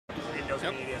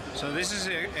Yep. So this is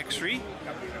a X3.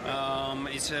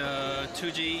 It's a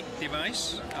 2G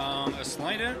device, a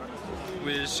slider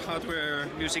with hardware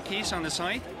music keys on the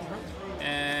side,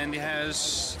 and it has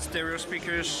stereo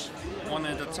speakers, one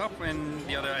at the top and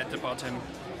the other at the bottom.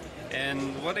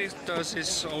 And what it does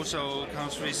is also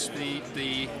comes with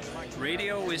the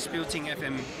radio with built-in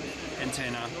FM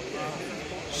antenna.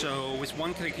 So with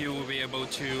one click you will be able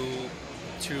to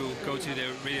go to the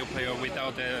radio player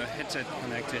without the headset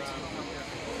connected.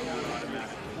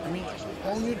 I mean,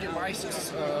 all new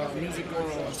devices, music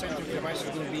or sensitive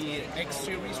devices will be X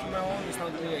series from now on. It's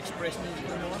not really Express Music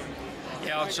anymore.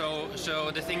 Yeah,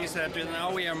 so the thing is that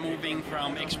now we are moving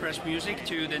from Express Music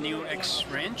to the new X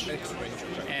range,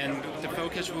 and the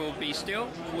focus will be still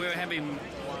we're having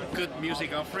good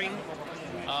music offering,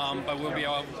 but we'll be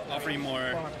offering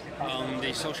more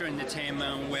the social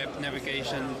entertainment, web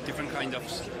navigation, different kind of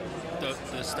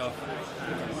the stuff.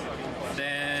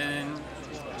 Then,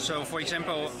 so for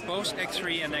example, both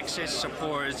X3 and X6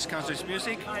 supports conscious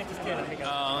music,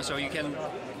 so you can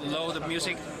load the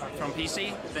music from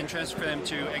PC, then transfer them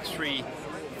to X3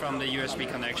 from the USB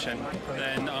connection.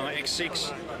 Then on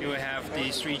X6 you will have the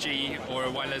 3G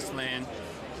or wireless LAN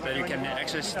that you can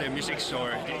access the music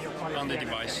store on the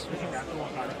device.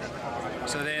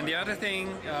 So then the other thing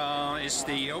is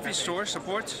the Office Store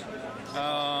support.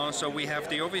 So we have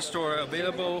the Office Store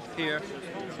available here,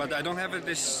 but I don't have it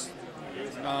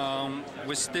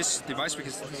with this device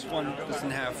because this one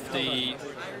doesn't have the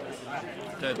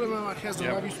it has the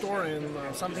Office Store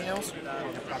and something else?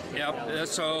 Yeah,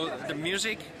 so the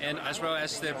music and as well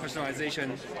as the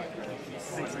personalization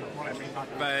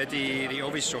by the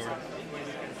Office Store.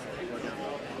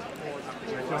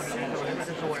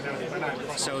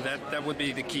 So that would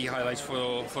be the key highlights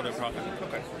for the product.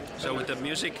 Okay. So with the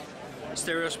music,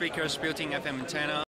 stereo speakers, built-in FM antenna.